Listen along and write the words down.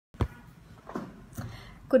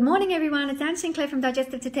Good morning everyone, it's Anne Sinclair from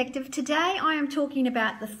Digestive Detective. Today I am talking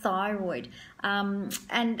about the thyroid and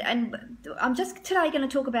I'm just today going to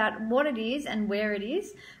talk about what it is and where it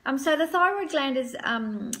is. So the thyroid gland is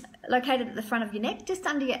located at the front of your neck, just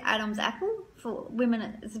under your Adam's apple. For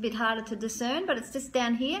women it's a bit harder to discern, but it's just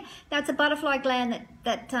down here. Now it's a butterfly gland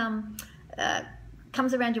that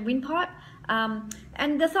comes around your windpipe,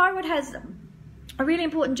 and the thyroid has a really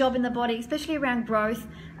important job in the body, especially around growth,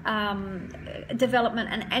 development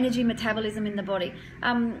and energy metabolism in the body.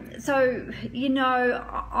 So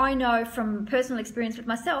I know from personal experience with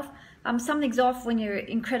myself, something's off when you're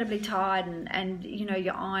incredibly tired and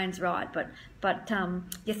your iron's right, but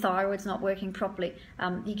your thyroid's not working properly.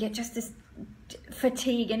 You get just this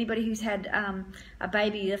fatigue. Anybody who's had a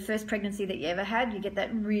baby, the first pregnancy that you ever had, you get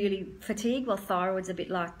that really fatigue. Well, thyroid's a bit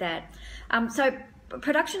like that. So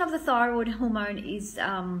production of the thyroid hormone is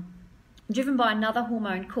driven by another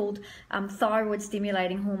hormone called thyroid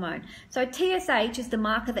stimulating hormone. So TSH is the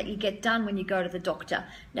marker that you get done when you go to the doctor.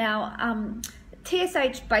 Now,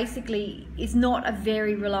 TSH basically is not a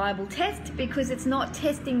very reliable test because it's not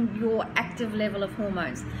testing your active level of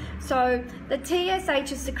hormones. So the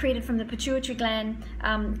TSH is secreted from the pituitary gland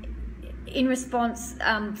in response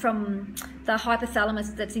from the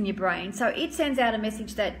hypothalamus that's in your brain. So it sends out a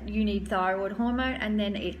message that you need thyroid hormone, and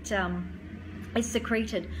then it is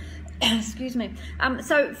secreted. Excuse me.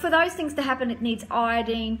 So for those things to happen, it needs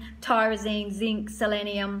iodine, tyrosine, zinc,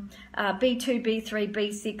 selenium, B2, B3,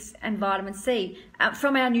 B6, and vitamin C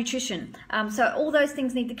from our nutrition. So all those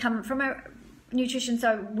things need to come from our nutrition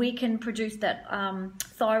so we can produce that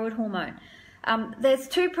thyroid hormone. There's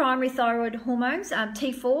two primary thyroid hormones,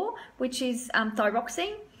 T4, which is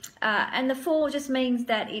thyroxine, and the 4 just means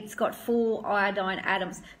that it's got 4 iodine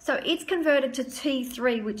atoms. So it's converted to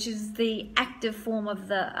T3, which is the active form of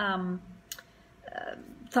the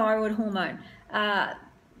thyroid hormone. And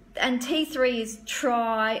T3 is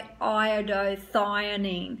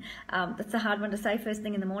triiodothiamine. That's a hard one to say first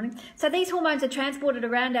thing in the morning. So these hormones are transported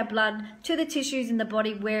around our blood to the tissues in the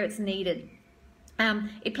body where it's needed.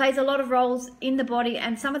 It plays a lot of roles in the body,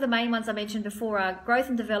 and some of the main ones I mentioned before are growth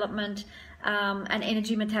and development, and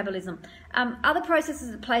energy metabolism. Other processes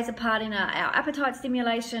that plays a part in our appetite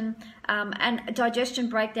stimulation and digestion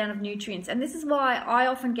breakdown of nutrients. And this is why I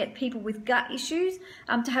often get people with gut issues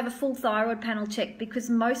to have a full thyroid panel checked, because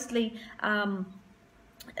mostly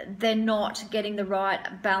they're not getting the right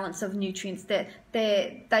balance of nutrients. They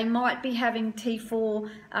might be having T4,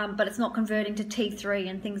 but it's not converting to T3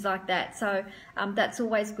 and things like that. So that's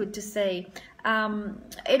always good to see.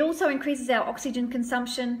 It also increases our oxygen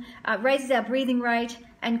consumption, raises our breathing rate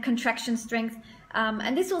and contraction strength.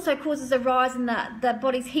 And this also causes a rise in the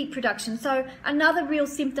body's heat production. So another real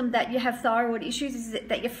symptom that you have thyroid issues is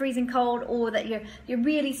that you're freezing cold, or that you're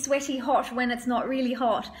really sweaty hot when it's not really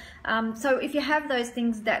hot. So if you have those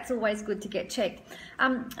things, that's always good to get checked.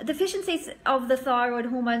 Deficiencies of the thyroid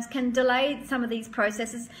hormones can delay some of these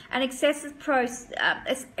processes, and excessive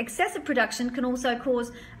production can also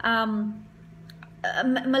cause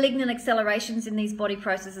malignant accelerations in these body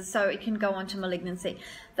processes, so it can go on to malignancy.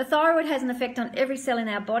 The thyroid has an effect on every cell in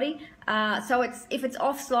our body, so if it's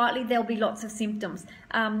off slightly, there'll be lots of symptoms.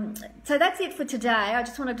 So that's it for today. I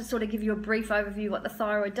just wanted to sort of give you a brief overview of what the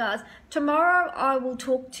thyroid does. Tomorrow I will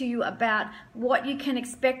talk to you about what you can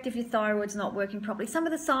expect if your thyroid's not working properly, some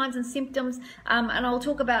of the signs and symptoms, and I'll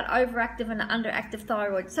talk about overactive and underactive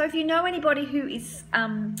thyroid. So if you know anybody who is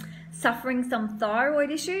suffering some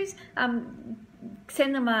thyroid issues,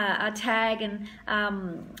 send them a tag and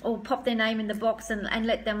or pop their name in the box and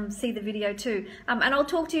let them see the video too. And I'll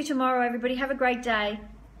talk to you tomorrow, everybody. Have a great day.